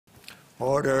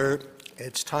Order.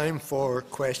 It's time for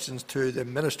questions to the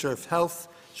Minister of Health,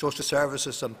 Social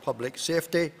Services and Public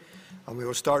Safety, and we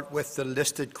will start with the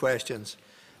listed questions.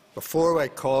 Before I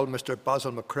call Mr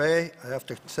Basil McRae, I have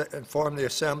to inform the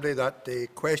Assembly that the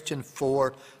question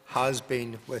 4 has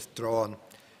been withdrawn.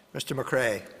 Mr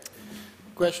McRae.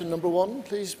 Question number 1,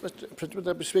 please, Mr. Principal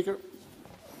Deputy Speaker.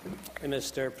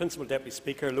 Mr Principal Deputy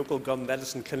Speaker, local gum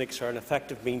medicine clinics are an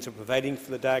effective means of providing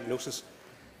for the diagnosis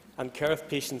and care of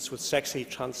patients with sexually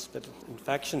transmitted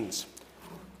infections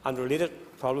and related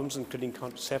problems, including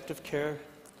contraceptive care,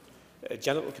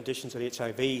 genital conditions and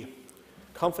HIV.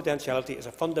 Confidentiality is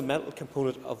a fundamental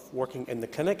component of working in the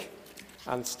clinic,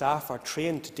 and staff are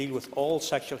trained to deal with all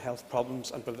sexual health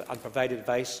problems and provide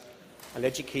advice and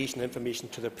education and information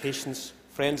to their patients,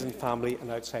 friends and family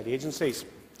and outside agencies.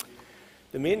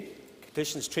 The main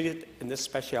conditions treated in this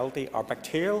speciality are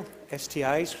bacterial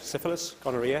STIs, syphilis,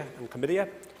 gonorrhoea and chlamydia,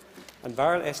 and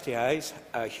viral STIs,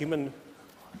 human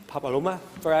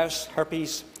papillomavirus,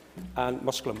 herpes and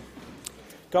musculum.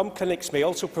 Gum clinics may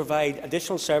also provide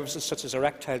additional services such as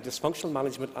erectile dysfunctional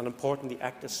management and, importantly,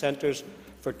 act as centres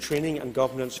for training and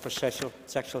governance for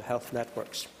sexual health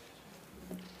networks.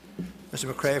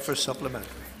 Mr McRae for supplement.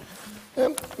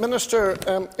 Minister,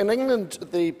 in England,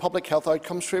 the Public Health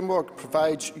Outcomes Framework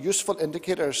provides useful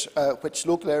indicators which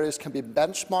local areas can be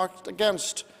benchmarked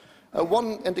against.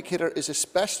 One indicator is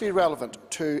especially relevant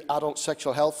to adult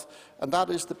sexual health, and that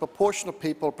is the proportion of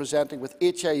people presenting with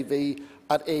HIV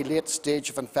at a late stage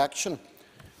of infection.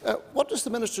 What is the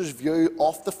Minister's view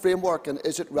of the framework, and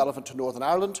is it relevant to Northern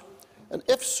Ireland? And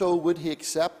if so, would he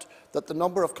accept that the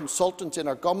number of consultants in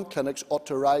our gum clinics ought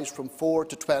to rise from 4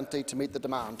 to 20 to meet the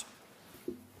demand?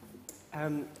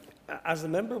 As the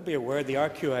member will be aware, the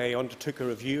RQA undertook a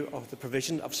review of the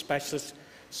provision of specialist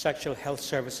sexual health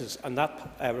services, and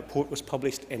that report was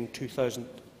published in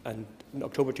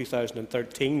October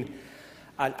 2013.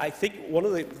 And I think one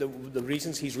of the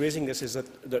reasons he's raising this is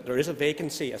that there is a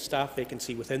vacancy, a staff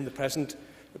vacancy within the present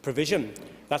provision.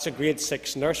 That's a grade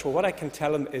 6 nurse. Well, what I can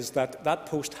tell him is that that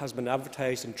post has been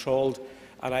advertised and trawled,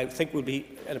 and I think we'll be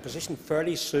in a position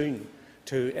fairly soon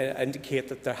to indicate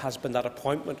that there has been that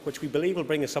appointment, which we believe will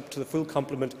bring us up to the full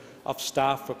complement of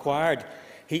staff required.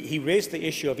 He raised the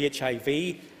issue of HIV.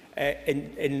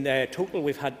 In total,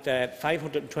 we've had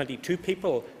 522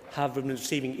 people have been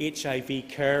receiving HIV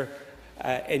care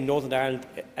in Northern Ireland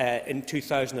in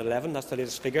 2011. That's the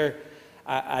latest figure.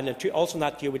 And also in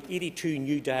that year, with 82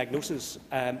 new diagnoses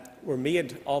were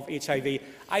made of HIV.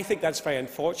 I think that's very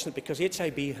unfortunate, because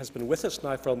HIV has been with us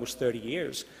now for almost 30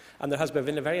 years, and there has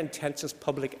been a very intensive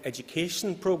public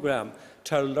education programme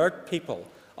to alert people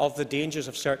of the dangers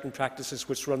of certain practices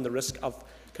which run the risk of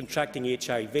contracting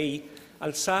HIV.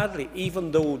 And sadly,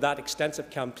 even though that extensive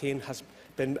campaign has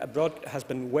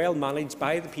been well managed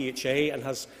by the PHA and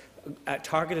has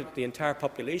targeted the entire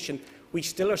population, we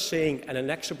still are seeing an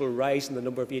inexorable rise in the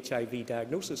number of HIV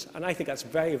diagnoses. And I think that's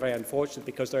very, very unfortunate,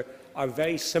 because there are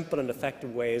very simple and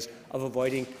effective ways of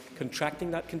avoiding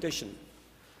contracting that condition.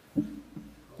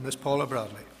 Ms Paula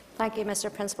Bradley. Thank you,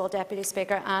 Mr Principal Deputy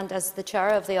Speaker. And as the Chair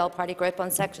of the All-Party Group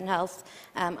on Section Health,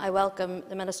 I welcome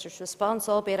the Minister's response,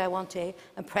 albeit I want to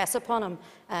impress upon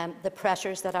him the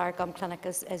pressures that our gum clinic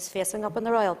is facing up in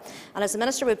the Royal. And as the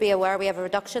Minister would be aware, we have a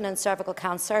reduction in cervical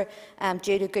cancer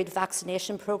due to good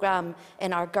vaccination programme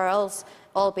in our girls,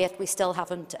 albeit we still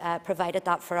haven't provided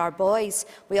that for our boys.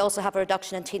 We also have a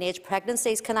reduction in teenage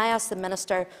pregnancies. Can I ask the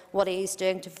Minister what he is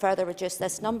doing to further reduce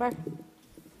this number?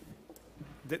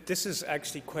 This is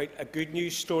actually quite a good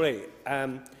news story.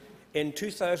 In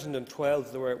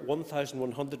 2012, there were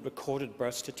 1,100 recorded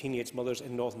births to teenage mothers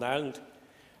in Northern Ireland.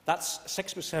 That's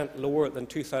 6% lower than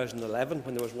 2011,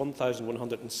 when there was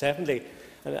 1,170,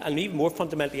 and even more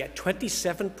fundamentally, at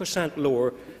 27%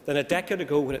 lower than a decade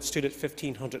ago, when it stood at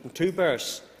 1,502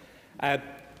 births.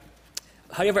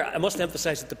 However, I must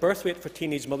emphasise that the birth rate for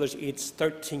teenage mothers aged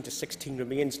 13 to 16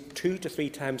 remains 2 to 3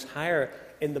 times higher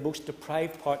in the most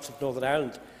deprived parts of Northern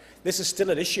Ireland. This is still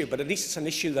an issue, but at least it's an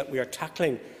issue that we are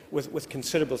tackling with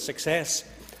considerable success.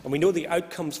 And we know the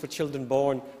outcomes for children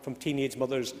born from teenage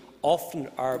mothers often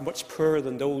are much poorer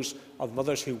than those of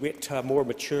mothers who wait to a more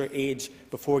mature age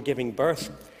before giving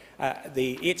birth.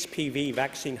 The HPV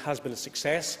vaccine has been a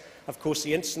success. Of course,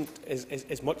 the incidence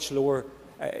is much lower.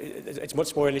 It's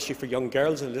much more an issue for young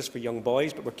girls than it is for young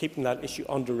boys, but we're keeping that issue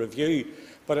under review.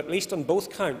 But at least on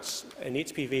both counts, in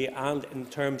HPV and in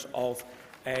terms of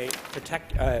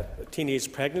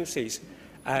teenage pregnancies,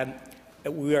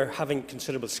 we are having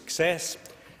considerable success.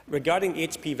 Regarding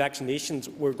HPV vaccinations,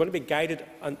 we're going to be guided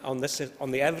on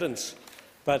the evidence,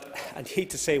 but I need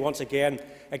to say once again,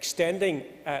 extending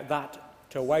that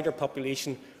to a wider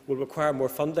population will require more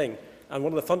funding. And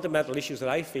one of the fundamental issues that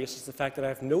I face is the fact that I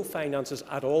have no finances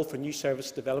at all for new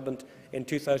service development in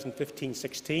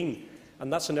 2015-16.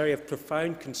 And that's an area of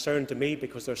profound concern to me,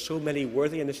 because there are so many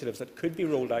worthy initiatives that could be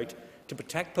rolled out to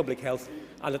protect public health,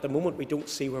 and at the moment we don't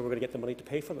see where we're going to get the money to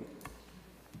pay for them.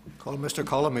 Call Mr.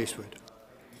 Colm Eastwood.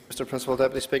 Mr. Principal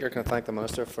Deputy Speaker, can I thank the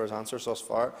Minister for his answers thus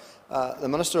far. The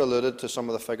Minister alluded to some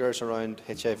of the figures around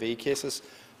HIV cases.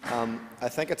 I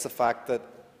think it's the fact that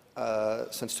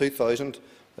since 2000,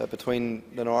 between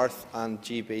the North and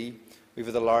GB, we've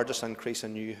had the largest increase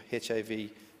in new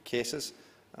HIV cases.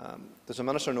 Does the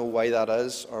Minister know why that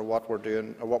is, or what we're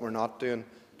doing or what we're not doing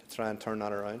to try and turn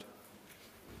that around?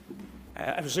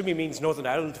 I presume he means Northern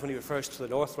Ireland when he refers to the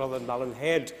North rather than Malin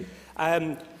Head.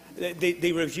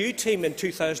 The review team in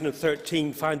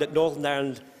 2013 found that Northern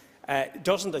Ireland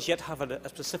doesn't as yet have a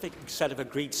specific set of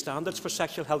agreed standards for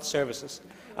sexual health services,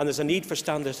 and there's a need for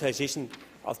standardisation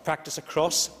of practice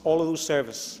across all of those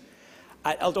services.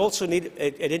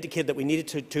 It indicated that we needed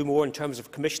to do more in terms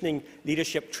of commissioning,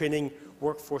 leadership training,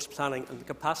 workforce planning and the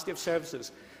capacity of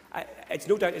services. It's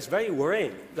no doubt it's very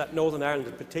worrying that Northern Ireland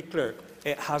in particular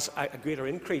has a greater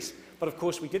increase, but of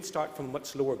course we did start from a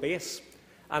much lower base.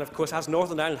 And of course, as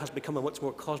Northern Ireland has become a much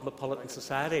more cosmopolitan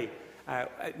society,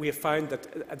 we have found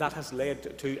that that has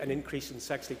led to an increase in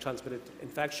sexually transmitted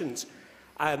infections.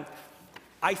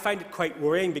 I find it quite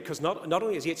worrying because not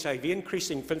only is HIV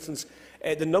increasing, for instance,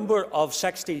 the number of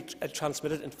sexually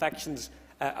transmitted infections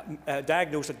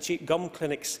diagnosed at gum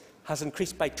clinics has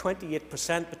increased by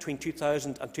 28% between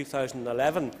 2000 and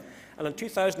 2011. And in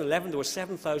 2011, there were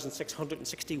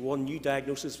 7,661 new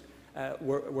diagnoses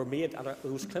were made at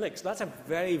those clinics. That's a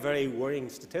very, very worrying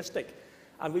statistic.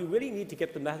 And we really need to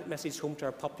get the message home to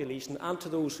our population and to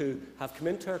those who have come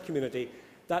into our community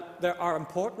that there are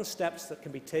important steps that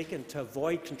can be taken to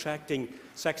avoid contracting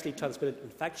sexually transmitted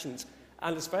infections.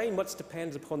 And it very much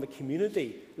depends upon the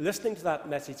community listening to that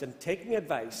message and taking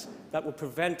advice that will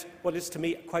prevent what is, to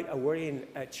me, quite a worrying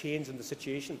change in the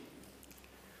situation.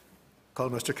 Call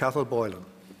Mr. Cathal Boylan.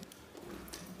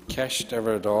 Ceist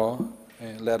Everdaw,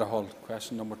 Leatherhall.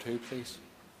 Question number 2, please.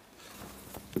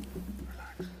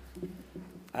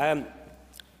 While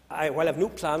I have no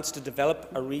plans to develop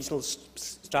a regional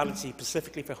strategy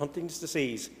specifically for Huntington's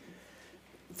disease,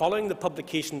 following the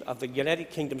publication of the United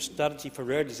Kingdom Strategy for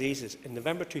Rare Diseases in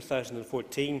November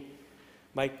 2014,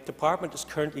 my department is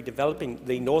currently developing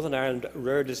the Northern Ireland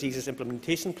Rare Diseases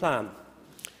Implementation Plan.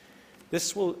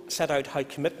 This will set out how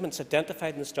commitments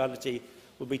identified in the strategy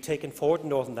will be taken forward in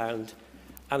Northern Ireland,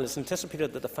 and it is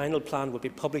anticipated that the final plan will be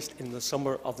published in the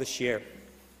summer of this year.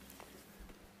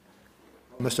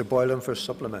 Mr. Boylan for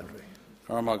supplementary.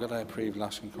 Thank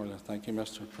you,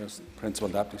 Mr. Principal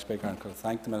Deputy Speaker, and could I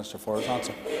thank the Minister for his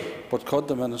answer. But could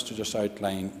the Minister just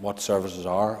outline what services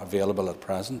are available at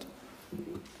present?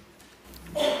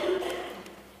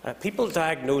 People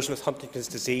diagnosed with Huntington's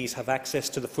disease have access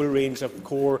to the full range of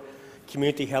core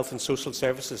community health and social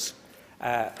services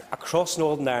across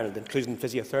Northern Ireland, including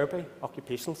physiotherapy,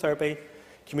 occupational therapy,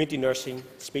 community nursing,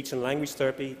 speech and language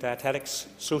therapy, dietetics,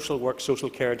 social work, social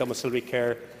care, domiciliary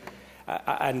care,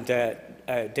 and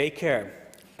daycare.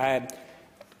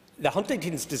 The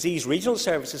Huntington's Disease Regional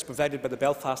Service is provided by the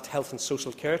Belfast Health and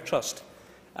Social Care Trust,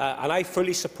 and I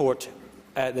fully support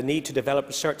the need to develop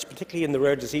research, particularly in the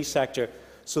rare disease sector,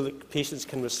 so that patients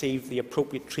can receive the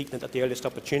appropriate treatment at the earliest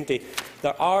opportunity.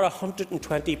 There are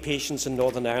 120 patients in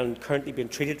Northern Ireland currently being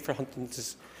treated for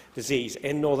Huntington's disease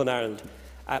in Northern Ireland.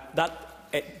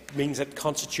 It means it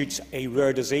constitutes a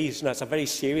rare disease. Now, it's a very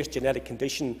serious genetic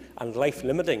condition and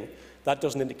life-limiting. That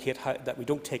doesn't indicate that we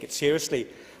don't take it seriously,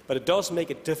 but it does make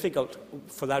it difficult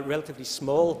for that relatively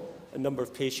small number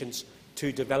of patients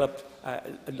to develop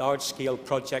large-scale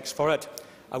projects for it.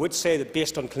 I would say that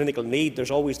based on clinical need,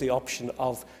 there's always the option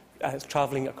of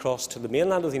travelling across to the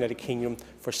mainland of the United Kingdom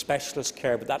for specialist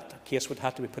care, but that case would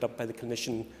have to be put up by the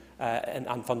clinician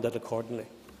and funded accordingly.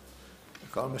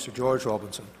 Call Mr. George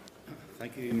Robinson.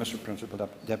 Thank you, Mr. Principal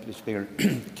Deputy Speaker.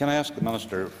 Can I ask the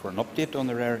Minister for an update on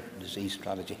the rare disease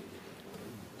strategy?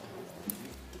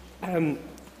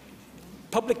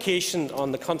 Publication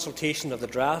on the consultation of the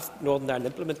draft Northern Ireland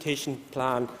Implementation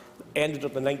Plan ended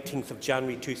on the 19th of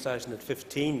January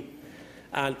 2015.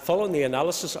 And following the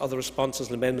analysis of the responses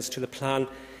and amendments to the plan,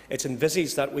 it's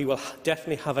envisaged that we will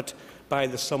definitely have it by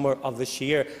the summer of this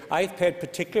year. I have paid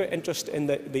particular interest in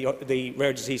the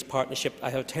Rare Disease Partnership. I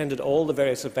have attended all the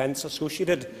various events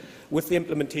associated with the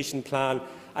implementation plan.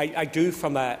 I do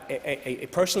from a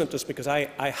personal interest because I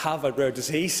have a rare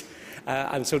disease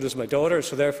and so does my daughter.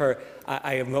 So therefore,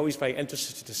 I am always very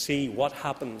interested to see what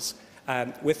happens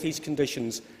with these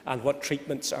conditions and what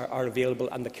treatments are available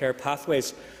and the care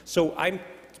pathways. So I'm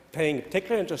paying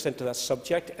particular interest into this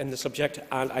subject,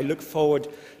 and I look forward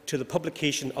to the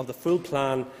publication of the full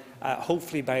plan,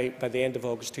 hopefully by the end of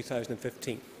August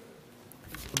 2015.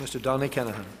 Mr Donny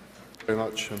Kinahan. Very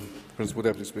much, Principal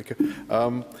Deputy Speaker.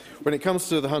 When it comes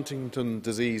to the Huntington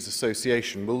Disease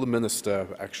Association, will the Minister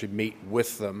actually meet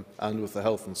with them and with the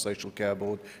Health and Social Care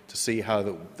Board to see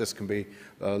how this can be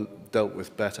dealt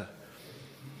with better?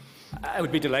 I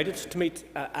would be delighted to meet.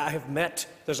 I have met.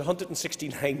 There's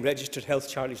 169 registered health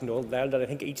charities in Northern Ireland, and I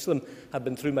think each of them have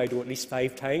been through my door at least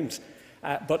 5 times.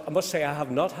 But I must say I have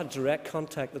not had direct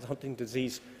contact with the Huntington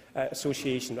Disease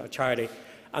Association or charity.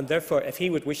 And therefore, if he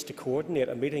would wish to coordinate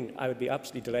a meeting, I would be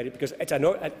absolutely delighted, because it's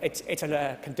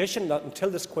a condition that, until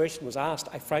this question was asked,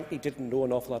 I frankly didn't know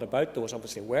an awful lot about. I was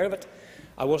obviously aware of it.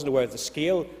 I wasn't aware of the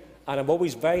scale. And I'm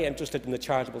always very interested in the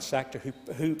charitable sector,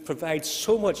 who provides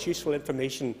so much useful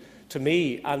information to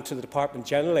me and to the department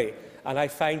generally. And I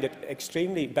find it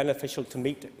extremely beneficial to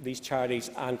meet these charities,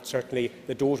 and certainly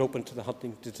the doors open to the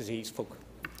Huntington disease folk.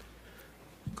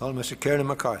 Call Mr Kieran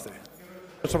McCarthy.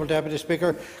 Mr Deputy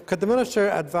Speaker, could the Minister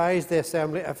advise the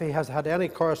Assembly if he has had any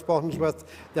correspondence with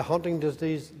the Huntington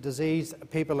disease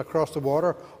people across the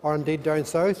water, or indeed down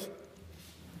south?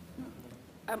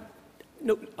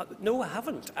 No, I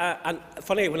haven't. And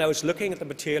funny, when I was looking at the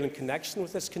material in connection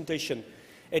with this condition,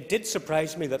 it did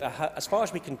surprise me that, as far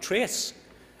as we can trace,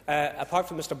 apart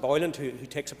from Mr Boylan, who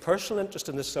takes a personal interest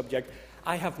in this subject,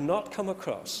 I have not come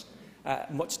across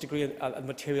much degree of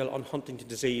material on Huntington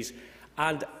disease.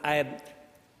 And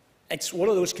it's one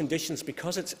of those conditions,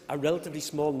 because it's a relatively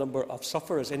small number of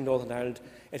sufferers in Northern Ireland,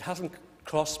 it hasn't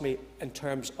crossed me in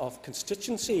terms of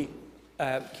constituency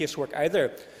casework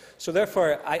either. So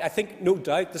therefore, I think no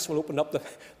doubt this will open up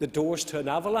the doors to an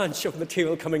avalanche of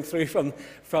material coming through from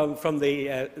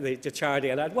the charity,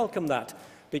 and I'd welcome that,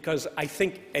 because I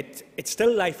think it's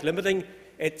still life-limiting.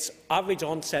 Its average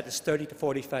onset is 30 to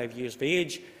 45 years of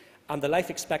age, and the life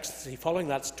expectancy following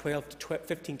that is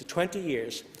 15 to 20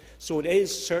 years. So it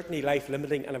is certainly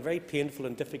life-limiting and a very painful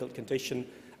and difficult condition,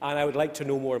 and I would like to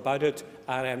know more about it,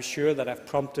 and I am sure that I've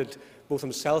prompted both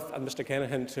himself and Mr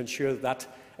Kinahan to ensure that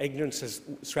ignorance is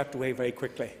swept away very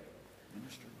quickly.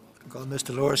 Call Ms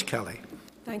Dolores Kelly.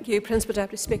 Thank you, Principal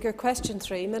Deputy Speaker. Question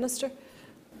 3, Minister.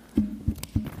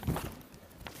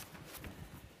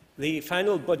 The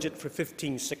final budget for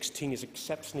 15-16 is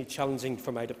exceptionally challenging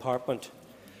for my department.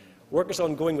 Work is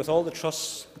ongoing with all the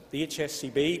trusts, the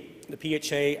HSCB, the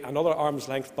PHA and other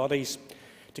arm's-length bodies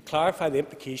to clarify the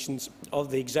implications of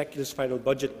the Executive's final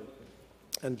budget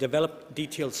and develop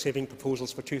detailed saving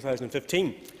proposals for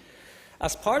 2015.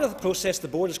 As part of the process, the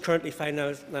Board is currently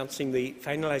finalising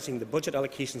the budget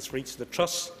allocations for each of the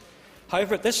trusts.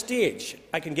 However, at this stage,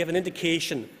 I can give an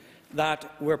indication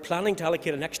that we're planning to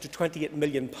allocate an extra £28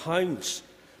 million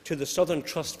to the Southern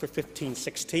Trust for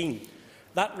 15-16.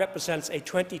 That represents a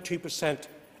 22%,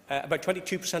 about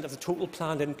 22% of the total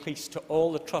planned increase to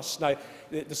all the trusts. Now,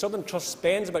 the Southern Trust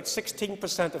spends about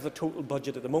 16% of the total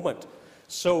budget at the moment.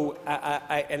 So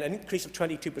an increase of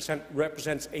 22%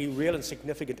 represents a real and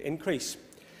significant increase.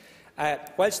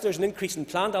 Whilst there is an increase in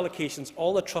planned allocations,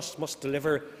 all the trusts must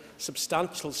deliver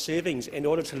substantial savings in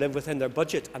order to live within their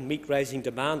budget and meet rising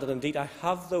demand. And indeed, I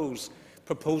have those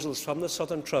proposals from the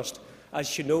Southern Trust. As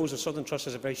she knows, the Southern Trust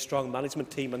has a very strong management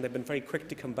team, and they've been very quick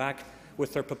to come back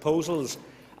with their proposals.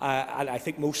 And I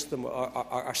think most of them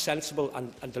are sensible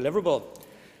and deliverable.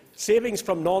 Savings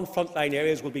from non-frontline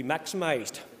areas will be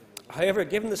maximised. However,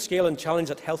 given the scale and challenge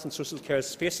that health and social care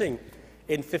is facing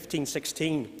in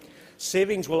 15-16,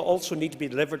 savings will also need to be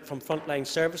delivered from frontline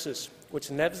services, which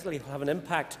inevitably will have an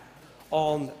impact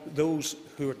on those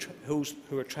who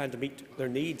are trying to meet their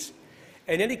needs.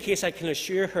 In any case, I can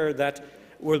assure her that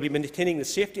we will be maintaining the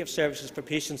safety of services for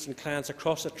patients and clients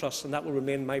across the Trust, and that will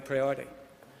remain my priority.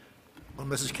 Well,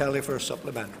 Mrs Kelly for a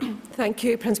supplementary. Thank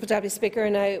you, Principal Deputy Speaker.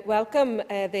 And I welcome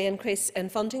the increase in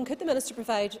funding. Could the Minister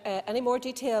provide any more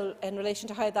detail in relation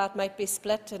to how that might be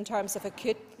split in terms of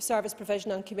acute service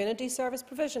provision and community service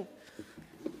provision?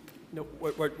 No,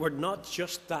 we're not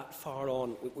just that far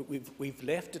on. We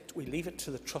leave it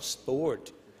to the Trust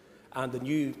Board and the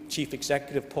new Chief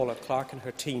Executive, Paula Clark, and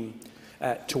her team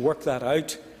to work that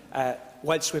out.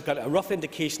 Whilst we've got a rough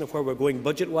indication of where we're going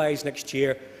budget-wise next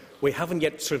year, we haven't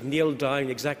yet nailed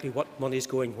down exactly what money is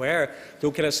going where.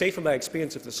 Though, can I say from my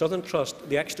experience of the Southern Trust,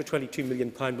 the extra £22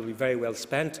 million will be very well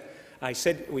spent. I was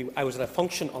at a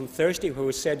function on Thursday where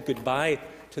we said goodbye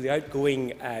to the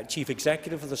outgoing Chief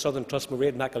Executive of the Southern Trust,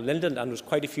 Mairead McAlinden, and there was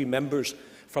quite a few members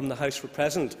from the House were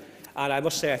present. And I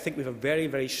must say, I think we have a very,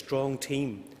 very strong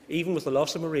team even with the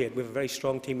loss of Mairead, we have a very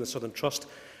strong team in the Southern Trust,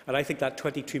 and I think that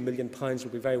 £22 million will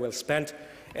be very well spent.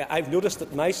 I've noticed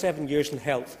that in my 7 years in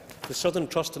health, the Southern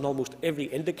Trust in almost every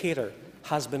indicator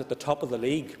has been at the top of the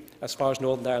league as far as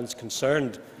Northern Ireland is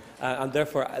concerned, and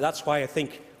therefore that's why I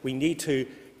think we need to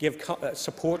give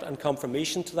support and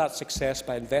confirmation to that success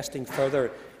by investing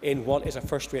further in what is a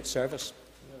first-rate service.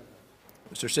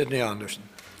 Mr. Sidney Anderson.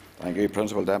 Thank you,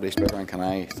 Principal Deputy Speaker, and can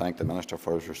I thank the Minister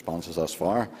for his responses thus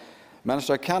far.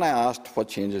 Minister, can I ask what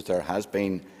changes there has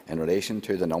been in relation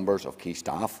to the numbers of key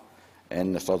staff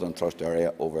in the Southern Trust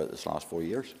area over this last 4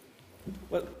 years?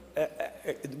 Well,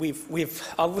 we've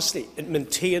obviously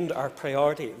maintained our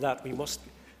priority that we must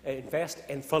invest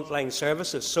in frontline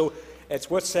services. So it's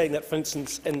worth saying that, for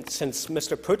instance, since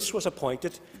Mr Poots was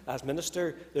appointed as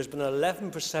Minister, there's been an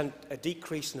 11%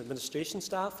 decrease in administration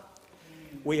staff.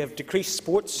 We have decreased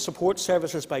sports support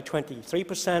services by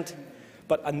 23%,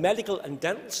 but on medical and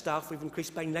dental staff we've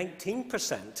increased by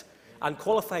 19%, and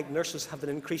qualified nurses have been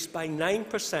increased by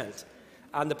 9%,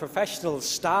 and the professional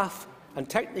staff and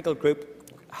technical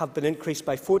group have been increased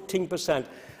by 14%.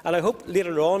 And I hope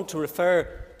later on to refer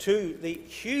to the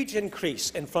huge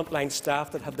increase in frontline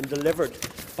staff that have been delivered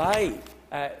by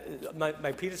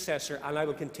my predecessor, and I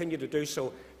will continue to do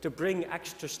so, to bring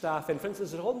extra staff in. For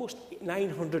instance, almost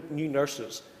 900 new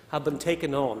nurses have been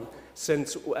taken on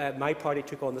since my party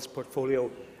took on this portfolio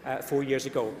 4 years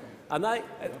ago. And I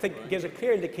think it gives a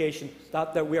clear indication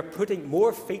that we are putting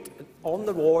more feet on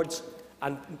the wards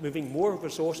and moving more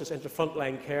resources into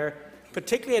frontline care,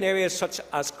 particularly in areas such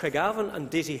as Craigavon and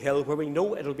Daisy Hill, where we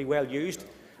know it will be well used.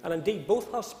 And indeed,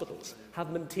 both hospitals have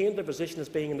maintained their position as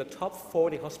being in the top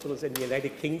 40 hospitals in the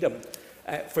United Kingdom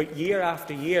for year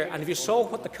after year. And if you saw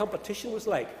what the competition was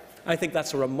like, I think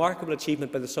that's a remarkable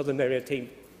achievement by the Southern Area team.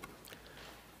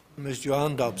 Ms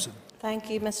Joanne Dobson.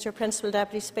 Thank you, Mr Principal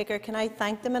Deputy Speaker. Can I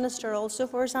thank the Minister also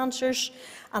for his answers?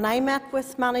 And I met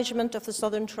with management of the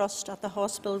Southern Trust at the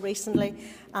hospital recently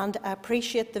and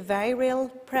appreciate the very real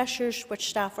pressures which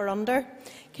staff are under.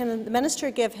 Can the Minister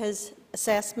give his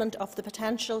assessment of the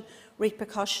potential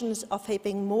repercussions of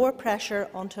heaping more pressure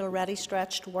onto an already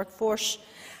stretched workforce?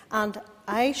 And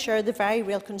I share the very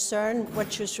real concern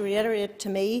which was reiterated to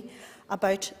me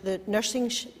about the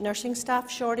nursing staff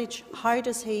shortage. How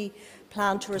does he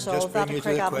plan to resolve that at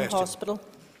Craigavon Hospital?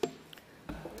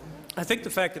 I think the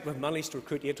fact that we've managed to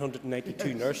recruit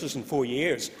 892 nurses in 4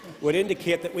 years would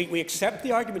indicate that we accept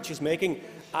the argument she's making.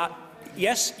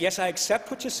 Yes, I accept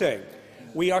what you're saying.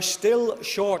 We are still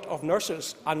short of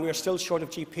nurses, and we are still short of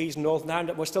GPs in Northern Ireland,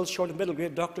 and we're still short of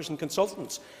middle-grade doctors and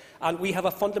consultants. And we have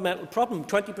a fundamental problem.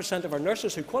 20% of our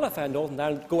nurses who qualify in Northern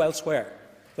Ireland go elsewhere.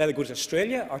 They either go to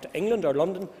Australia or to England or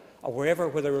London or wherever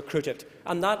where they're recruited.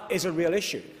 And that is a real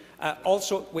issue.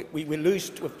 Also, we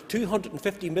lose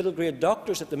 250 middle-grade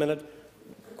doctors at the minute,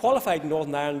 qualified in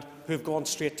Northern Ireland, who have gone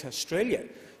straight to Australia.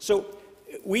 So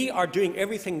we are doing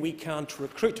everything we can to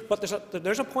recruit. But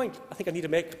there's a point I think I need to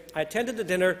make. I attended the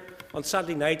dinner on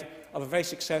Saturday night of a very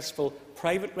successful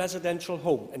private residential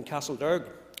home in Castlederg.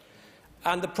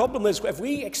 And the problem is, if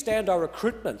we extend our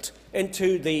recruitment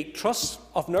into the trusts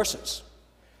of nurses,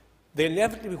 they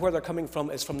inevitably where they're coming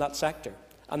from is from that sector.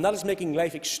 And that is making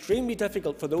life extremely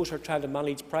difficult for those who are trying to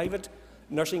manage private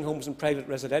nursing homes and private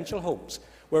residential homes.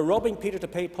 We're robbing Peter to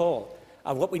pay Paul.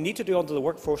 And what we need to do under the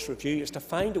workforce review is to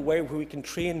find a way where we can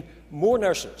train more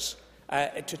nurses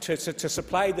to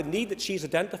supply the need that she's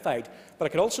identified. But I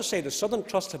can also say the Southern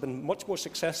Trust have been much more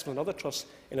successful than other trusts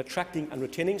in attracting and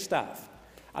retaining staff.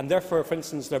 And therefore, for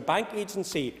instance, their bank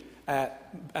agency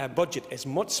budget is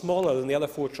much smaller than the other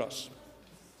 4 trusts.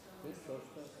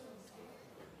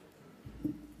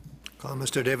 Call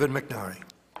Mr David McNary.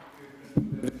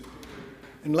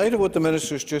 In light of what the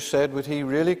Minister has just said, would he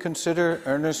really consider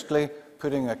earnestly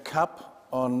putting a cap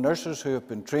on nurses who have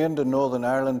been trained in Northern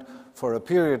Ireland for a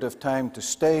period of time to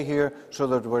stay here so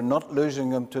that we're not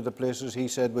losing them to the places he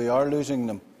said we are losing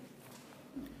them?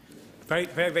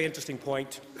 Very interesting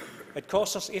point. It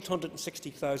costs us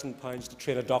 £860,000 to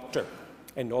train a doctor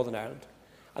in Northern Ireland,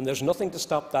 and there's nothing to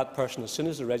stop that person, as soon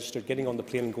as they're registered, getting on the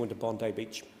plane and going to Bondi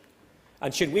Beach.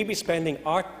 And should we be spending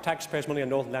our taxpayers' money in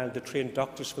Northern Ireland to train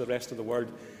doctors for the rest of the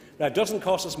world? Now, it doesn't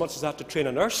cost as much as that to train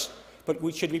a nurse, but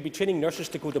should we be training nurses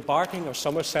to go to Barking or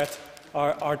Somerset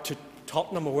or to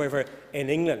Tottenham or wherever in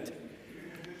England?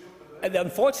 And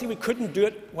unfortunately, we couldn't do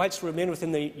it whilst we remain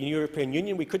within the European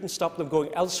Union. We couldn't stop them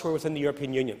going elsewhere within the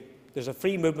European Union. There's a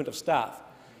free movement of staff.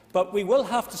 But we will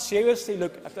have to seriously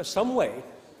look at some way,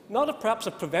 not perhaps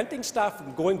of preventing staff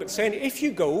from going, but saying if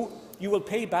you go, you will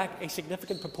pay back a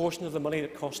significant proportion of the money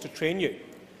it costs to train you.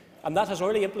 And that has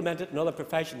already implemented in other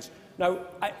professions. Now,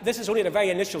 this is only at a very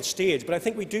initial stage, but I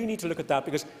think we do need to look at that,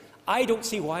 because I don't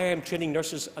see why I'm training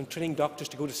nurses and training doctors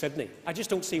to go to Sydney. I just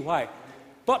don't see why.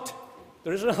 But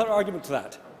there is another argument to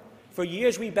that. For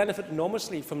years, we benefit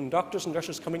enormously from doctors and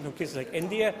nurses coming from places like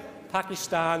India,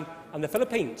 Pakistan and the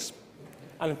Philippines.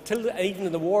 And even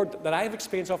in the ward that I have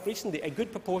experienced of recently, a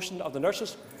good proportion of the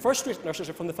nurses, first-rate nurses,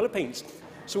 are from the Philippines.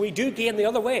 So we do gain the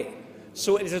other way.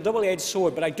 So it is a double-edged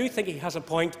sword, but I do think he has a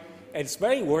point. It's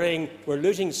very worrying. We're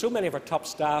losing so many of our top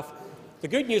staff. The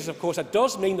good news, of course, it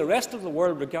does mean the rest of the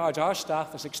world regards our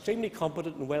staff as extremely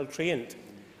competent and well-trained,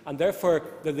 and therefore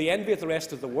they're the envy of the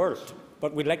rest of the world,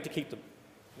 but we'd like to keep them.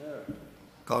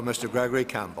 Call Mr Gregory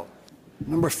Campbell.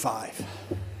 Number 5.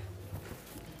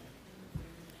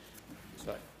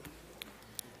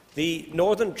 The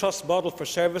Northern Trust model for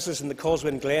services in the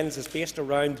Causeway and Glens is based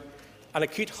around an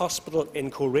acute hospital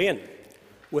in Coleraine,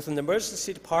 with an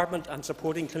emergency department and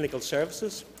supporting clinical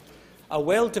services, a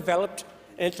well-developed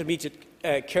intermediate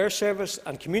care service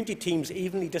and community teams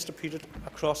evenly distributed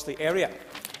across the area.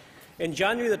 In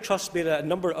January, the Trust made a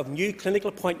number of new clinical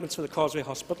appointments for the Causeway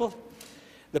Hospital.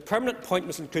 The permanent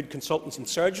appointments include consultants in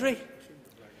surgery,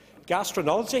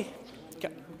 gastroenterology,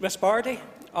 respiratory,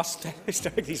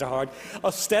 these are hard,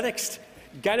 aesthetics,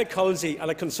 gynaecology and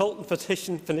a consultant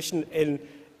physician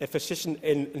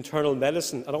in internal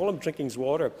medicine, and all I'm drinking is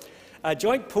water. A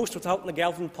joint post with Alton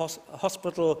Galvin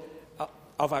Hospital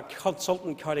of a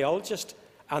consultant cardiologist,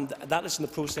 and that is in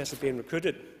the process of being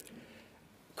recruited.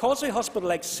 Causeway Hospital,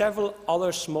 like several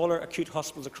other smaller acute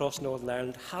hospitals across Northern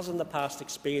Ireland, has in the past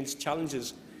experienced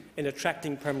challenges in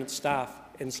attracting permanent staff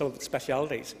in some of its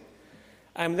specialities.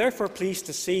 I am therefore pleased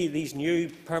to see these new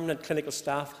permanent clinical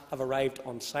staff have arrived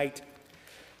on site.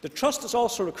 The Trust is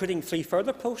also recruiting 3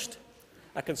 further posts: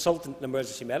 a consultant in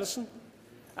emergency medicine,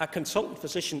 a consultant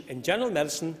physician in general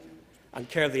medicine and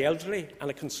care of the elderly, and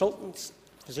a consultant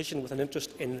physician with an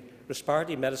interest in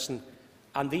respiratory medicine,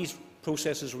 and these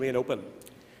processes remain open.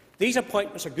 These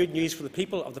appointments are good news for the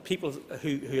people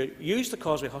who use the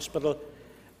Causeway Hospital,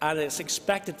 and it is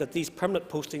expected that these permanent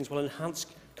postings will enhance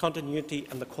continuity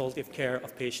and the quality of care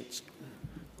of patients.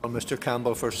 Mr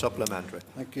Campbell for supplementary.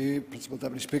 Thank you, Principal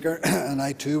Deputy Speaker. And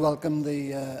I too welcome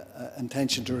the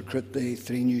intention to recruit the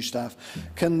 3 new staff.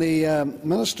 Can the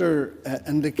Minister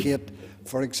indicate,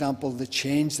 for example, the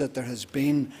change that there has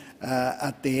been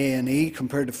at the A&E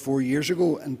compared to 4 years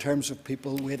ago in terms of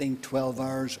people waiting 12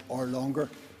 hours or longer?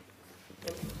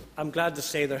 I'm glad to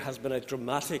say there has been a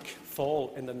dramatic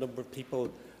fall in the number of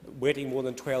people waiting more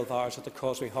than 12 hours at the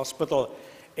Causeway Hospital.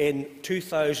 In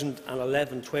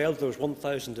 2011-12 there was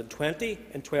 1,020,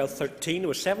 in 12-13 there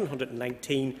was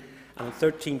 719, and in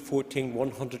 13-14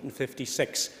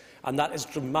 156. And that is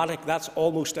dramatic. That's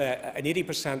almost an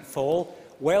 80% fall.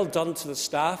 Well done to the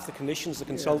staff, the clinicians, the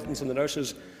consultants and the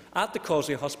nurses at the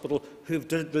Causeway Hospital who have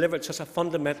delivered such a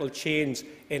fundamental change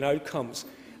in outcomes.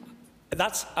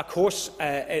 That's, of course,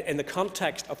 in the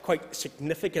context of quite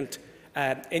significant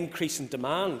increase in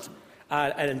demand.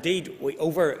 And indeed,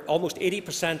 over almost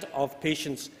 80% of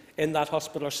patients in that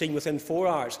hospital are seen within 4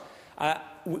 hours.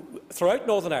 Throughout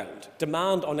Northern Ireland,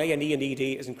 demand on A&E and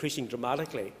ED is increasing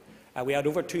dramatically. We had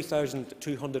over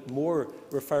 2,200 more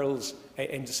referrals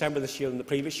in December this year than the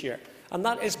previous year. And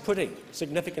that is putting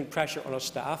significant pressure on our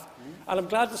staff. And I'm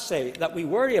glad to say that we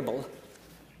were able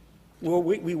to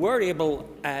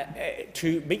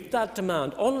meet that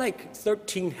demand, unlike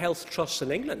 13 health trusts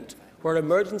in England, where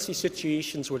emergency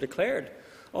situations were declared.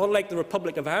 Unlike the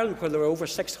Republic of Ireland, where there were over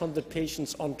 600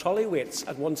 patients on trolley waits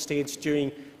at one stage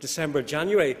during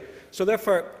December-January. So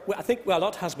therefore, I think a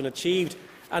lot has been achieved.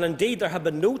 And indeed, there have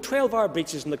been no 12-hour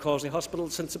breaches in the Causeway Hospital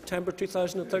since September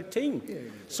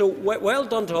 2013. So well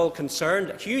done to all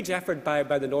concerned. A huge effort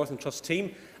by the Northern Trust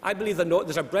team. I believe that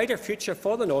there's a brighter future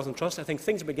for the Northern Trust. I think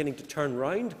things are beginning to turn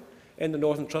round in the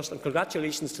Northern Trust. And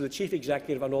congratulations to the Chief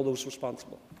Executive and all those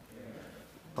responsible.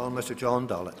 Mr John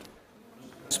Dollett.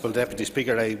 Principal Deputy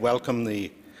Speaker, I welcome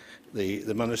the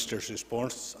Minister's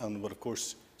response and would of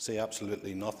course say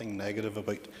absolutely nothing negative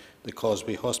about the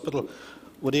Causeway Hospital.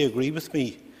 Would he agree with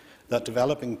me that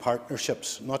developing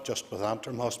partnerships, not just with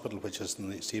Antrim Hospital, which is in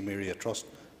the same area trust,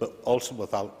 but also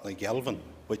with Alton Galvin,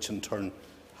 which in turn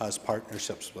has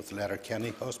partnerships with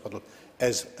Letterkenny Hospital,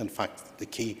 is in fact the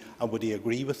key? And would he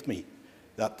agree with me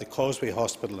that the Causeway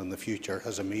Hospital in the future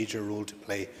has a major role to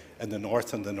play in the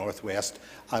north and the northwest,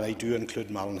 and I do include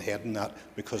Mallinhead in that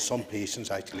because some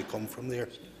patients actually come from there?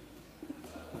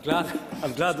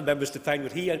 I'm glad the members define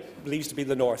what he believes to be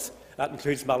the north. That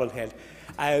includes Mallinhead.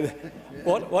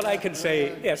 What I can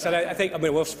say, yes, and I think,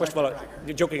 well, first of all,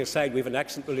 joking aside, we have an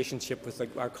excellent relationship with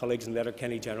our colleagues in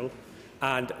Letterkenny General.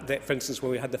 And for instance,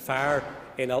 when we had the fire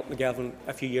in Alton Galvin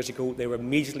a few years ago, they were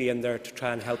immediately in there to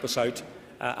try and help us out.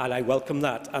 and I welcome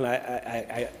that,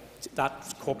 and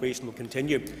that cooperation will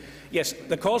continue. Yes,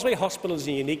 the Causeway Hospital is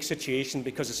in a unique situation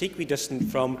because it's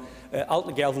equidistant from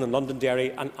Altnagelvin and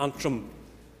Londonderry and Antrim,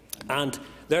 and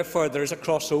therefore there is a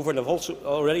crossover. And I've also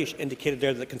already indicated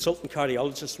there that the consultant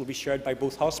cardiologists will be shared by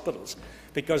both hospitals,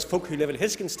 because folk who live in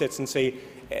his constituency,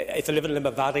 if they live in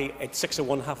Limavady, it's 6 of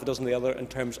one, half a dozen of the other in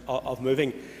terms of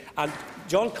moving. And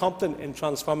John Compton, in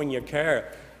Transforming Your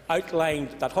Care, outlined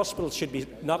that hospitals should be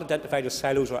not identified as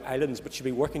silos or islands, but should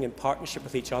be working in partnership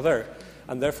with each other.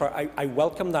 And therefore, I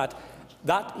welcome that.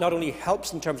 That not only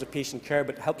helps in terms of patient care,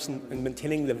 but helps in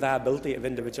maintaining the viability of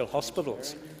individual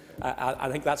hospitals. I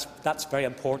think that's very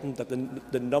important, that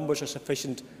the numbers are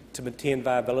sufficient to maintain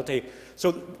viability.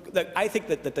 So I think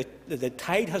that the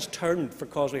tide has turned for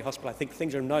Causeway Hospital. I think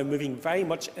things are now moving very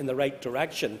much in the right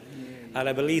direction. And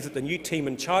I believe that the new team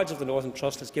in charge of the Northern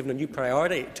Trust has given a new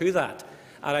priority to that.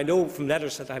 And I know from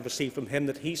letters that I've received from him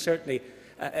that he certainly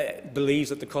believes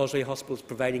that the Causeway Hospital is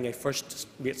providing a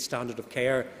first-rate standard of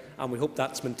care, and we hope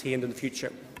that's maintained in the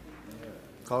future.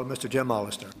 Call Mr. Jim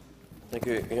Allister. Thank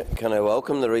you. Can I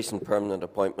welcome the recent permanent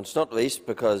appointments, not least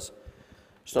because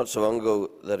it's not so long ago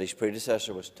that his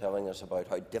predecessor was telling us about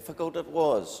how difficult it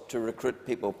was to recruit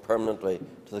people permanently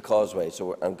to the Causeway,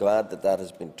 so I'm glad that that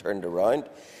has been turned around.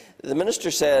 The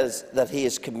Minister says that he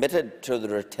is committed to the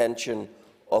retention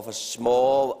of a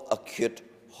small acute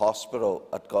hospital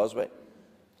at Causeway.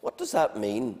 What does that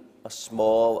mean, a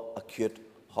small acute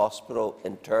hospital,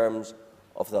 in terms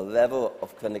of the level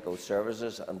of clinical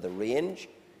services and the range,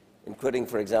 including,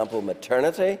 for example,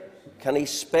 maternity? Can he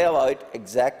spell out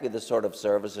exactly the sort of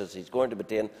services he's going to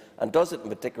maintain, and does it in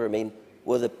particular mean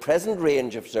will the present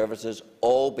range of services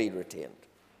all be retained?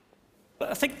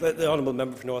 I think that the Honourable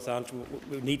Member for North Antrim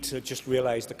will need to just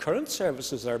realise the current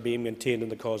services that are being maintained in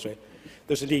the Causeway.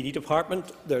 There's a ED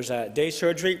department, there's day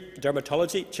surgery,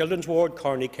 dermatology, children's ward,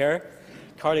 coronary care,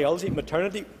 cardiology,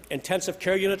 maternity, intensive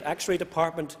care unit, X-ray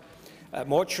department,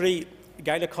 mortuary,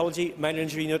 gynaecology, minor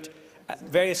injury unit,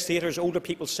 various theatres, older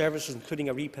people's services, including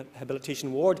a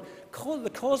rehabilitation ward. The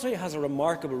Causeway has a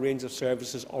remarkable range of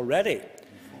services already.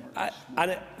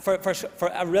 And for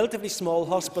a relatively small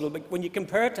hospital, but when you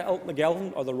compare it to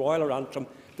Altnagelvin or the Royal or Antrim,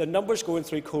 the numbers going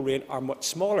through Coleraine are much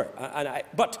smaller.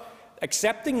 But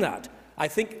accepting that, I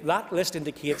think that list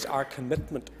indicates our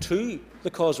commitment to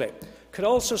the Causeway. Could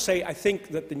also say I think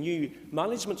that the new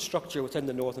management structure within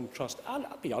the Northern Trust, and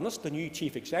I'll be honest, the new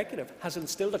Chief Executive, has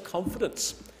instilled a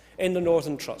confidence in the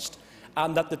Northern Trust,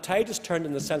 and that the tide has turned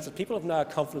in the sense that people have now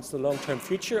confidence in the long-term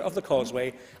future of the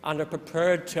Causeway and are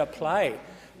prepared to apply.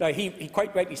 Now, he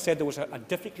quite rightly said there was a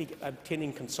difficulty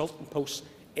obtaining consultant posts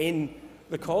in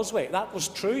the Causeway. That was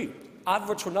true.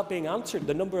 Adverts were not being answered.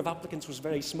 The number of applicants was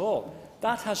very small.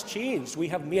 That has changed. We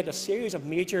have made a series of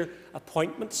major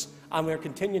appointments, and we are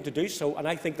continuing to do so, and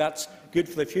I think that's good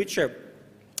for the future.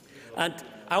 And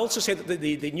I also say that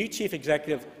the new Chief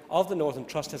Executive of the Northern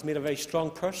Trust has made a very strong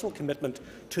personal commitment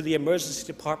to the emergency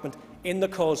department in the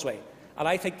Causeway, and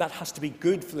I think that has to be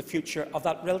good for the future of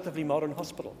that relatively modern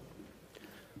hospital.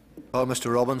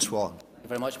 Mr. Robin Swan. Thank you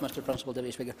very much, Mr. Principal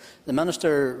Deputy Speaker. The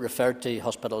Minister referred to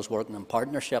hospitals working in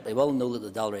partnership. I well know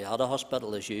that the Dalriada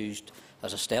Hospital is used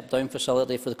as a step-down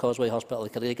facility for the Causeway Hospital.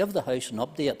 Could he give the House an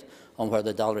update on where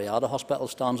the Dalriada Hospital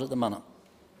stands at the minute?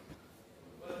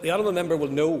 The honourable member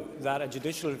will know that a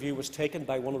judicial review was taken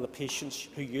by one of the patients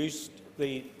who used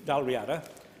the Dalriada,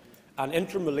 and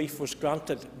interim relief was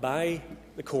granted by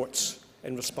the courts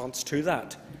in response to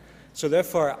that. So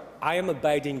therefore, I am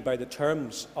abiding by the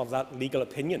terms of that legal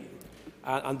opinion,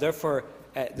 and therefore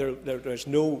there is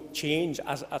no change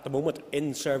at the moment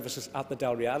in services at the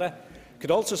Dalriada. I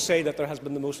could also say that there has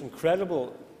been the most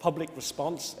incredible public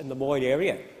response in the Moyle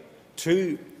area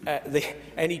to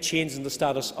any change in the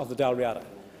status of the Dalriada.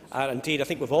 And indeed, I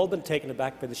think we've all been taken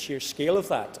aback by the sheer scale of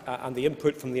that and the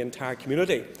input from the entire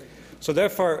community. So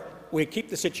therefore, we keep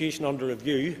the situation under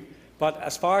review. But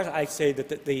as far as I say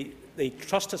that the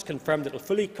Trust has confirmed that it will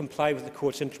fully comply with the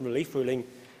Court's interim relief ruling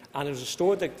and has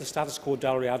restored the status quo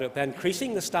Dalriada by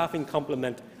increasing the staffing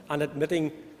complement and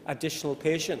admitting additional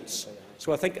patients.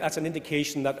 So I think that's an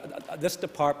indication that this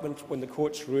department, when the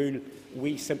courts rule,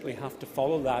 we simply have to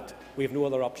follow that. We have no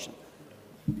other option.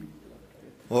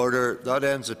 Order. That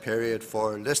ends the period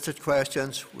for listed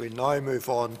questions. We now move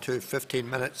on to 15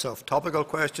 minutes of topical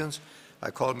questions.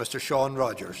 I call Mr. Sean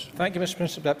Rogers. Thank you, Mr.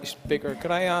 Principal Deputy Speaker.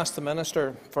 Could I ask the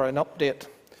Minister for an update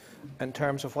in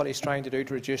terms of what he's trying to do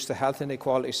to reduce the health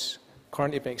inequalities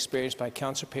currently being experienced by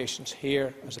cancer patients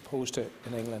here as opposed to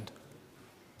in England?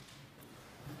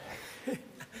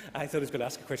 I thought he was going to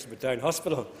ask a question about Down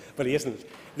Hospital, but he isn't.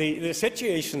 The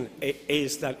situation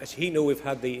is that, as you know, we've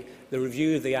had the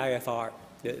review of the IFR,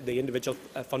 the individual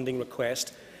funding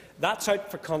request. That's out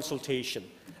for consultation,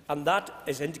 and that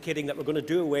is indicating that we're going to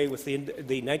do away with the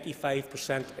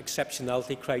 95%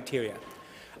 exceptionality criteria.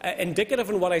 Indicative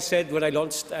of what I said when I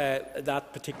launched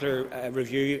that particular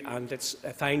review and its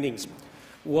findings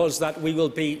was that we will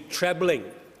be trebling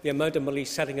the amount of money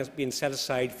being set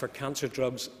aside for cancer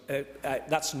drugs,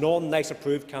 that's non-NICE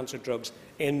approved cancer drugs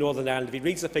in Northern Ireland. If he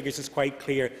reads the figures, it's quite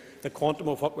clear the quantum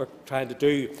of what we're trying to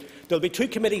do. There will be 2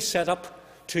 committees set up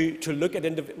to look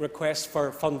at requests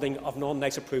for funding of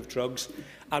non-NICE approved drugs,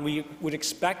 and we would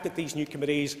expect that these new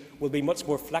committees will be much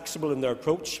more flexible in their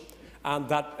approach, and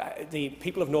that the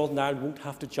people of Northern Ireland won't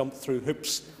have to jump through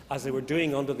hoops as they were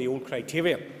doing under the old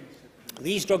criteria.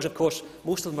 These drugs, of course,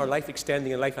 most of them are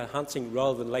life-extending and life-enhancing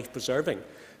rather than life-preserving.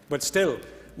 But still,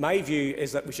 my view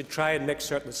is that we should try and make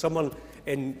certain that someone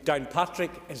in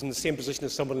Downpatrick is in the same position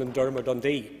as someone in Durham or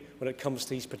Dundee when it comes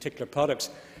to these particular products.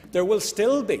 There will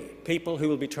still be people who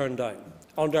will be turned down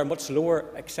under a much lower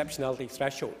exceptionality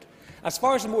threshold. As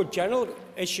far as the more general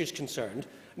issue is concerned,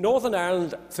 Northern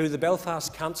Ireland, through the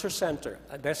Belfast Cancer Centre,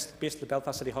 based at the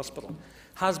Belfast City Hospital,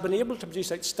 has been able to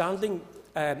produce outstanding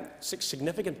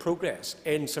significant progress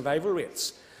in survival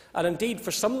rates. And indeed,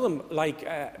 for some of them, like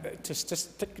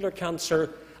testicular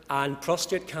cancer and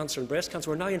prostate cancer and breast cancer,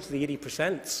 we're now into the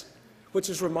 80%, which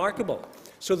is remarkable.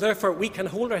 So therefore, we can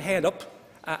hold our head up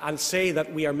and say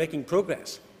that we are making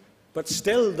progress. But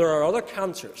still, there are other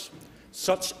cancers,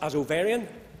 such as ovarian,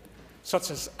 such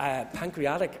as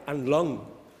pancreatic and lung,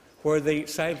 where the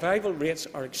survival rates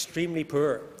are extremely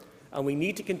poor. And we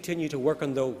need to continue to work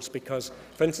on those because,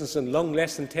 for instance, in lung,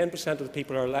 less than 10% of the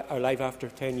people are alive after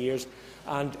 10 years,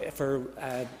 and for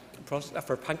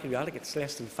pancreatic, it's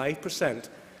less than 5%.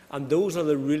 And those are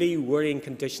the really worrying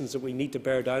conditions that we need to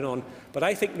bear down on. But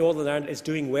I think Northern Ireland is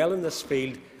doing well in this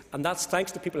field, and that's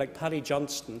thanks to people like Paddy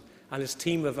Johnston and his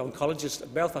team of oncologists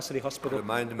at Belfast City Hospital who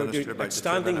are doing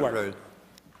outstanding work.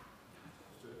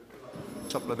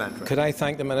 Supplementary. Could I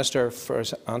thank the Minister for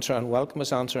his answer and welcome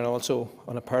his answer, and also,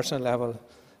 on a personal level,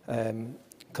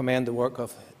 commend the work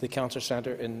of the Cancer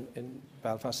Centre in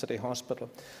Belfast City Hospital.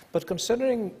 But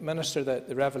considering, Minister,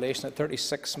 the revelation that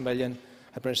 36 million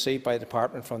had been received by the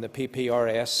Department from the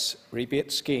PPRS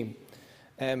rebate scheme,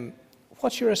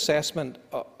 what's your assessment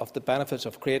of the benefits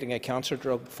of creating a cancer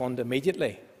drug fund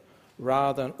immediately,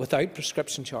 rather than without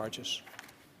prescription charges?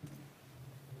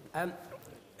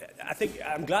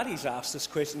 I'm glad he's asked this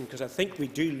question because I think we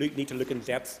do need to look in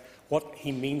depth what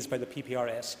he means by the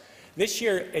PPRS. This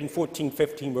year, in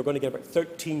 14-15, we're going to get about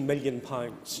 £13 million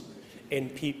in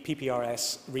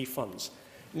PPRS refunds.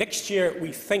 Next year,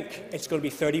 we think it's going to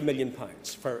be £30 million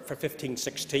for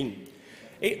 15-16.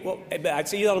 I'd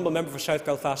say the honourable member for South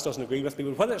Belfast doesn't agree with me,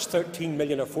 but whether it's 13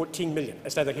 million or 14 million,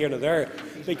 it's neither here nor there,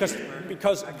 because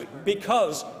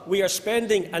we are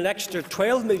spending an extra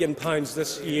 £12 million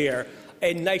this year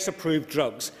in NICE-approved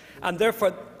drugs, and therefore,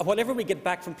 whatever we get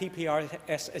back from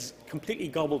PPRS is completely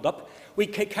gobbled up. We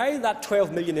can carry that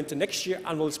 £12 million into next year,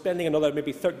 and we'll be spending another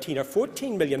maybe £13 or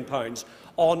 £14 million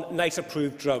on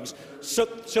NICE-approved drugs. So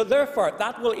therefore,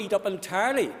 that will eat up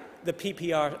entirely the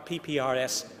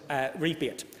PPRS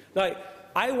rebate. Now,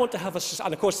 I want to have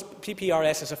and of course,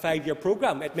 PPRS is a 5-year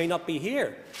programme. It may not be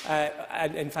here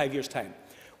in 5 years' time.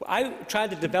 I'm trying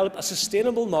to develop a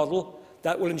sustainable model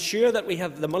that will ensure that we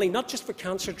have the money not just for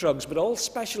cancer drugs, but all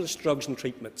specialist drugs and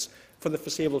treatments for the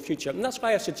foreseeable future. And that's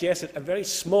why I suggested a very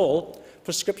small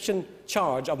prescription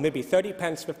charge of maybe 30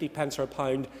 pence, 50 pence or a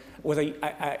pound, with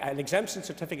an exemption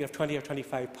certificate of £20 or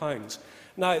 £25.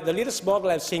 Now, the latest model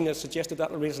I've seen has suggested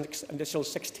that will raise an additional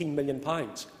 £16 million.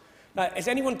 Now, is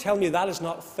anyone telling me that is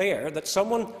not fair, that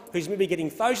someone who's maybe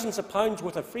getting thousands of pounds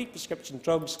worth of free prescription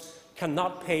drugs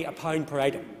cannot pay a pound per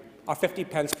item or 50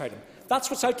 pence per item? That's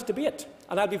what's out to debate,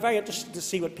 and I'll be very interested to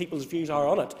see what people's views are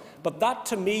on it. But that,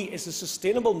 to me, is a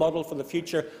sustainable model for the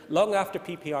future, long after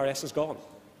PPRS is gone.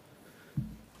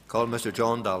 Call Mr.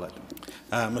 John Dallett.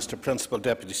 Mr. Principal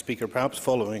Deputy Speaker, perhaps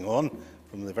following on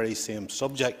from the very same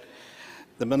subject,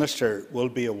 the Minister will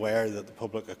be aware that the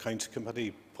Public Accounts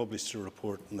Committee published a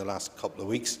report in the last couple of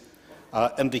weeks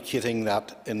indicating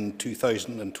that in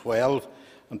 2012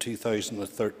 and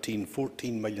 2013,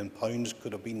 £14 million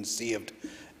could have been saved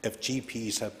if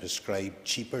GPs had prescribed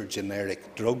cheaper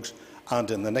generic drugs, and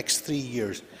in the next 3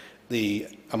 years the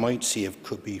amount saved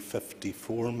could be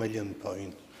 £54 million.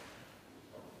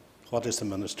 What does the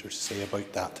Minister say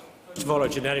about that? First of all, our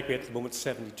generic rate at the moment is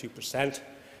 72%,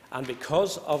 and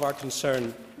because of our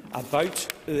concern about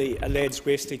the alleged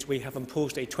wastage, we have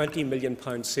imposed a £20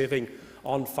 million saving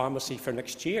on pharmacy for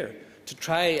next year to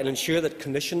try and ensure that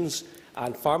clinicians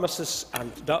and pharmacists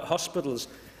and hospitals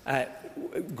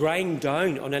grind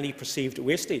down on any perceived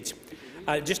wastage.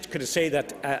 Just could I say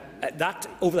that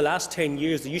over the last 10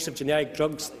 years, the use of generic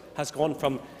drugs has gone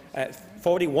from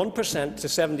 41% to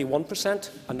 71%,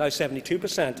 and now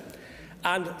 72%.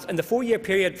 And in the 4-year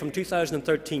period from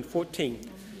 2013-14,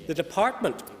 the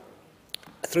Department,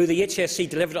 through the HSE,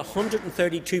 delivered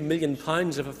 £132 million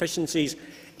of efficiencies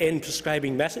in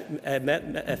prescribing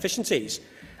efficiencies.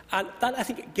 And that, I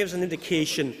think, gives an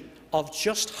indication of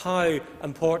just how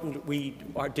important we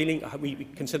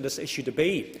consider this issue to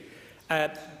be.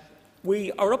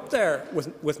 We are up there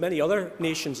with many other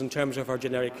nations in terms of our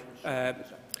generic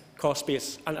cost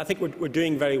base, and I think we're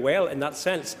doing very well in that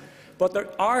sense. But there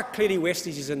are clearly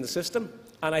wastages in the system,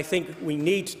 and I think we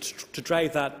need to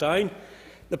drive that down.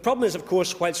 The problem is, of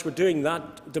course, whilst we're doing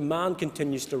that, demand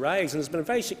continues to rise, and there's been a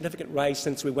very significant rise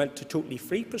since we went to totally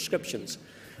free prescriptions.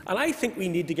 And I think we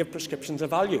need to give prescriptions a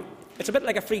value. It's a bit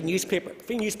like a free newspaper. A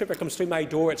free newspaper comes through my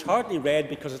door, it's hardly read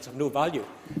because it's of no value.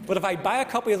 But if I buy a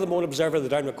copy of the Moan Observer, the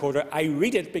Down Recorder, I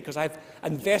read it because I've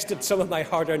invested some of my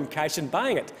hard-earned cash in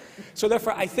buying it. So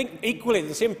therefore, I think equally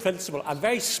the same principle, a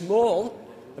very small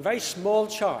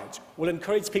charge will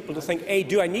encourage people to think, A,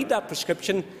 do I need that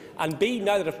prescription? And B,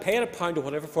 now that I've paid £1 or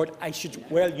whatever for it, I should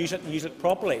well use it and use it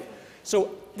properly.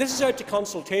 So this is out to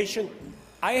consultation.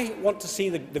 I want to see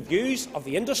the views of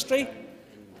the industry,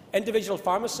 individual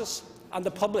pharmacists and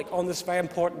the public on this very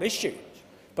important issue.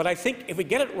 But I think if we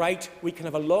get it right, we can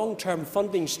have a long-term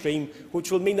funding stream,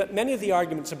 which will mean that many of the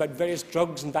arguments about various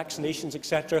drugs and vaccinations,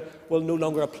 etc., will no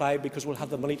longer apply because we'll have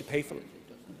the money to pay for them.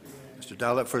 Mr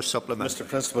Dallett for a supplement. Mr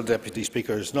Principal Deputy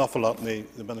Speaker, there's an awful lot in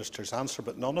the Minister's answer,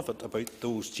 but none of it about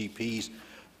those GPs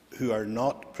who are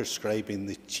not prescribing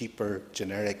the cheaper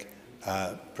generic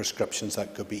prescriptions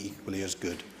that could be equally as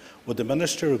good. Would the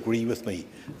Minister agree with me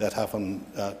that, having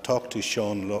talked to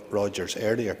Sean Rogers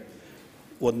earlier,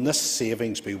 wouldn't this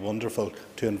savings be wonderful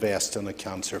to invest in a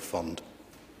cancer fund?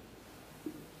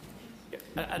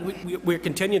 And we're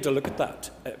continuing to look at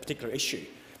that particular issue.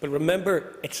 But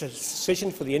remember, it's a decision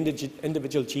for the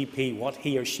individual GP what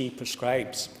he or she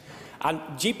prescribes. And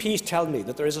GPs tell me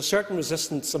that there is a certain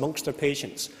resistance amongst their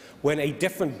patients when a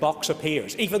different box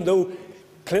appears, even though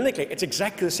clinically it's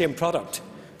exactly the same product.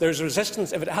 There's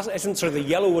resistance if it isn't sort of the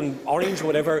yellow and orange or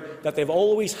whatever that they've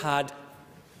always had.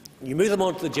 You move them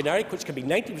on to the generic, which can be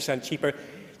 90% cheaper.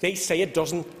 They say it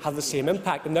doesn't have the same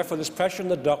impact, and therefore there's pressure on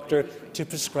the doctor to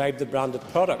prescribe the branded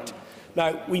product.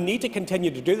 Now, we need to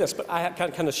continue to do this, but I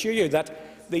can assure you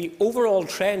that the overall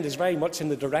trend is very much in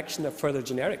the direction of further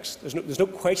generics. There's no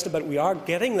question about it. We are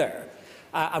getting there.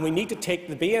 And we need to take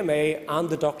the BMA and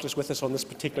the doctors with us on this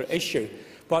particular issue.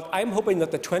 But I'm hoping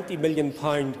that the £20 million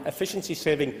efficiency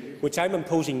saving, which I'm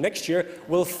imposing next year,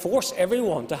 will force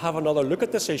everyone to have another look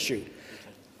at this issue.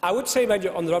 I would say, mind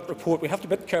you, on the report, we have to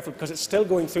be a bit careful because it's still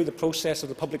going through the process of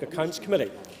the Public Accounts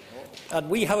Committee. And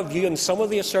we have a view on some of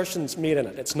the assertions made in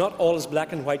it. It's not all as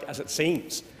black and white as it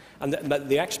seems. And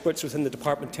the experts within the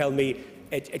department tell me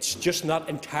it's just not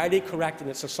entirely correct in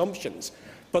its assumptions.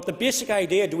 But the basic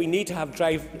idea, do we need to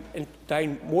drive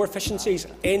down more efficiencies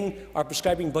in our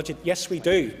prescribing budget? Yes, we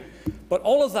do. But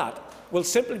all of that will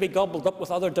simply be gobbled up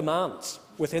with other demands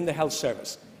within the health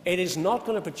service. It is not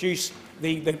going to produce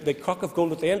the crock of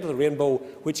gold at the end of the rainbow,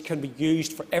 which can be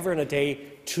used forever and a day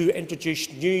to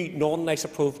introduce new non-NICE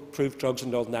approved drugs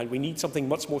in Northern Ireland. We need something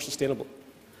much more sustainable.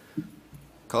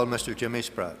 Call Mr Jimmy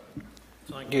Spratt.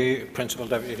 Thank you, Principal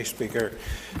Deputy Speaker.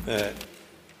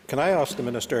 Can I ask the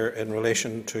Minister in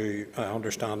relation to, I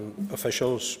understand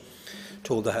officials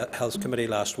told the Health Committee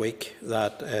last week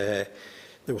that there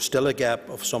was still a gap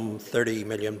of some £30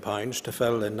 million to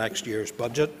fill in next year's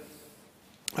budget,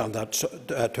 and that's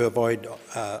to avoid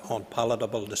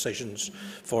unpalatable decisions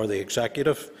for the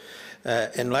Executive.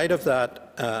 In light of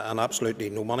that, and absolutely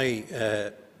no money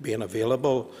being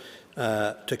available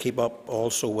to keep up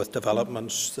also with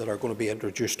developments that are going to be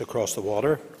introduced across the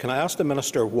water, can I ask the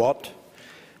Minister what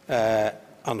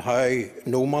and how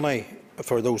no money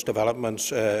for those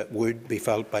developments would be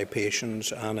felt by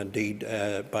patients and indeed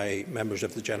by members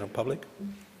of the general public?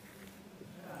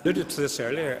 I alluded to this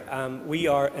earlier. We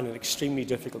are in an extremely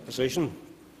difficult position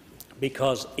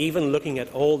because even looking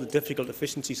at all the difficult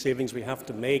efficiency savings we have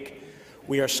to make,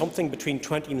 we are something between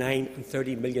 £29 and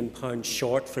 £30 million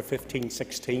short for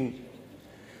 15-16.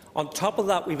 On top of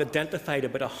that, we've identified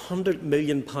about £100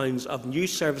 million of new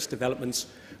service developments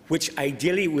which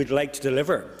ideally we'd like to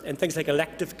deliver in things like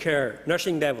elective care,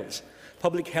 nursing levels,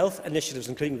 public health initiatives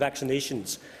including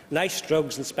vaccinations, NICE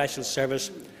drugs and special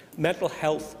service, mental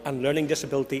health and learning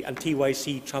disability and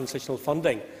TYC transitional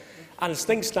funding. And as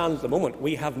things stand at the moment,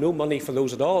 we have no money for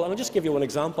those at all. And I'll just give you one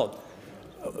example.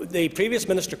 The previous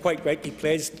minister quite rightly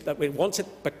pledged that once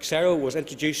Bexero was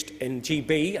introduced in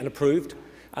GB and approved,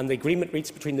 and the agreement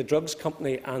reached between the drugs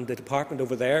company and the department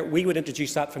over there, we would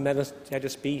introduce that for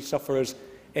meningitis B sufferers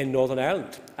in Northern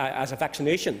Ireland as a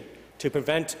vaccination to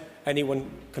prevent anyone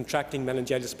contracting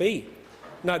meningitis B.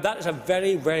 Now, that is a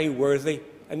very, very worthy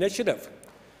initiative.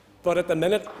 But at the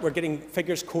minute, we're getting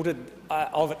figures quoted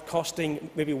of it costing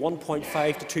maybe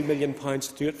 £1.5 to £2 million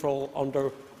to do it for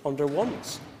all under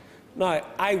ones. Now,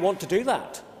 I want to do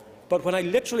that, but when I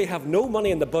literally have no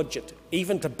money in the budget,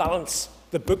 even to balance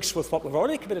the books with what we've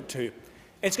already committed to,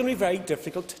 it's going to be very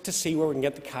difficult to see where we can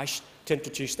get the cash to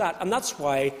introduce that. And that's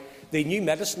why the New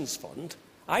Medicines Fund,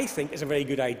 I think, is a very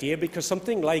good idea, because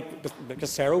something like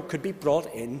Bexero could be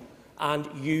brought in and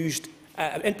used,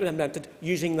 implemented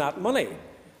using that money.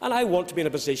 And I want to be in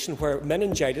a position where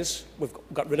meningitis, we've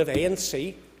got rid of A and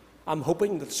C. I'm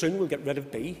hoping that soon we'll get rid of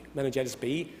B, meningitis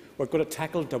B. We're going to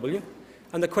tackle W.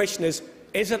 And the question is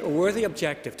it a worthy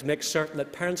objective to make certain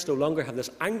that parents no longer have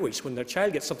this anguish when their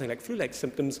child gets something like flu-like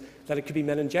symptoms, that it could be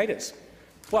meningitis?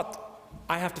 But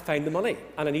I have to find the money,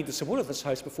 and I need the support of this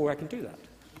House before I can do that.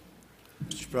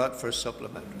 Mr. Spratt for a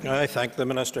supplementary. I thank the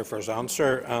Minister for his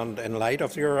answer, and in light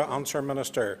of your answer,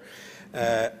 Minister,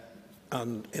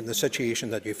 and in the situation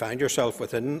that you find yourself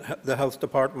within the Health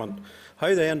Department,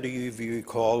 how then do you view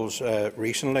calls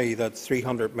recently that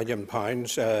 £300 million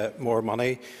more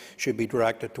money should be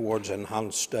directed towards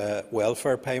enhanced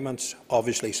welfare payments?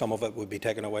 Obviously, some of it would be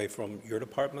taken away from your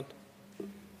department.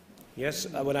 Yes,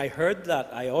 when I heard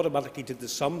that, I automatically did the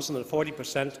sums, and at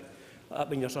 40%, that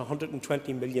means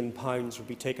 £120 million would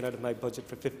be taken out of my budget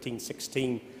for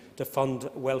 15-16 to fund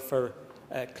welfare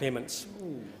claimants.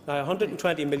 Now,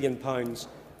 £120 million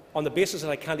on the basis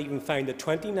that I can't even find the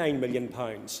 £29 million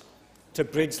to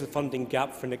bridge the funding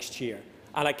gap for next year,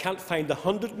 and I can't find the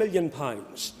 £100 million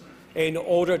in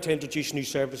order to introduce new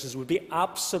services, would be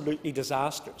absolutely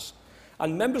disastrous.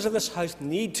 And members of this House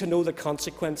need to know the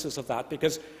consequences of that,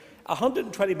 because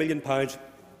 £120 million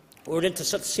we're into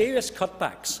such serious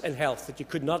cutbacks in health that you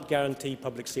could not guarantee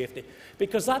public safety,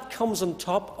 because that comes on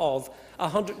top of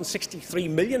 £163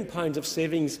 million of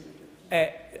savings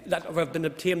that have been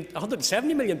obtained,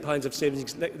 £170 million of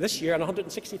savings this year, and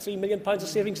 £163 million of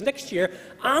savings next year,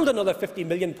 and another £50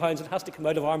 million that has to come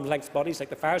out of arm's-length bodies like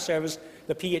the Fire Service,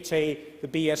 the PHA, the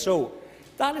BSO.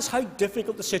 That is how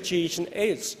difficult the situation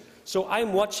is. So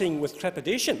I'm watching with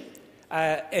trepidation.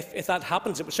 If that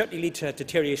happens, it will certainly lead to a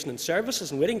deterioration in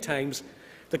services and waiting times.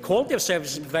 The quality of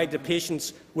services provided to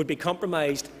patients would be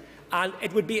compromised, and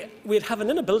we'd have an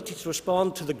inability to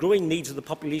respond to the growing needs of the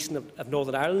population of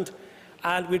Northern Ireland,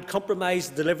 and we'd compromise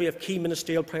the delivery of key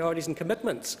ministerial priorities and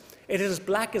commitments. It is as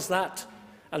black as that,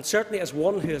 and certainly as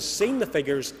one who has seen the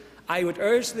figures, I would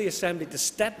urge the Assembly to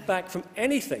step back from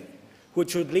anything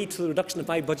which would lead to the reduction of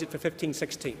my budget for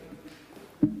 15-16.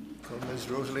 Ms.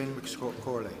 Rosaleen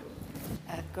McCorley.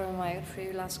 Gurmaya Free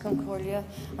Lascon Corlia,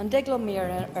 and Diglo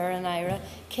Mira Aranira,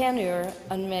 Kenur,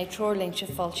 and May Trorlincha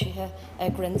Fulchiha,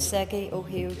 Grinsegi,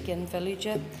 O'Hill, Gin Village.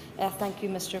 Thank you,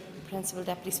 Mr. Principal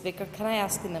Deputy Speaker. Can I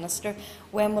ask the Minister,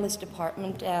 when will his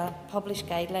department publish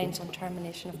guidelines on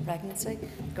termination of pregnancy?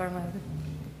 Gurmaya.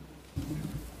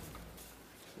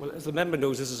 Well, as the member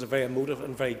knows, this is a very emotive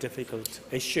and very difficult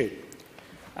issue,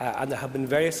 and there have been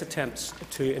various attempts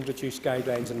to introduce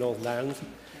guidelines in Northern Ireland.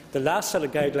 The last set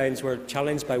of guidelines were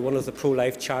challenged by one of the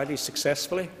pro-life charities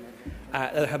successfully.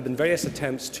 There have been various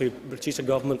attempts to produce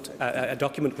a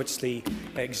document which the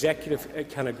executive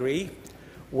can agree.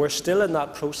 We're still in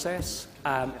that process.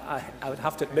 I would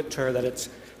have to admit to her that it's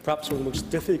perhaps one of the most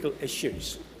difficult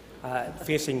issues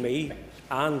facing me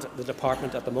and the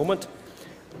department at the moment.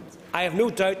 I have no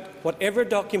doubt whatever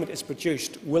document is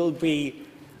produced will be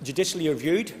judicially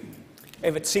reviewed.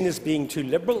 If it's seen as being too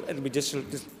liberal, it will be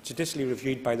judicially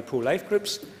reviewed by the pro-life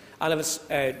groups, and if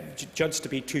it's judged to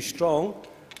be too strong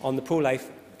on the pro-life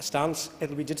stance, it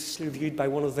will be judicially reviewed by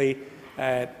one of the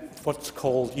what's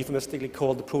called, euphemistically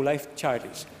called, the pro-life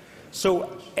charities.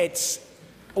 So it's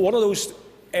one of those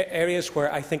areas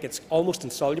where I think it's almost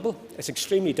insoluble. It's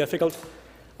extremely difficult.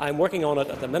 I'm working on it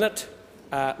at the minute.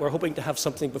 We're hoping to have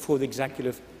something before the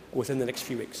executive within the next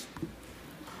few weeks.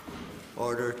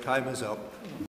 Order. Time is up.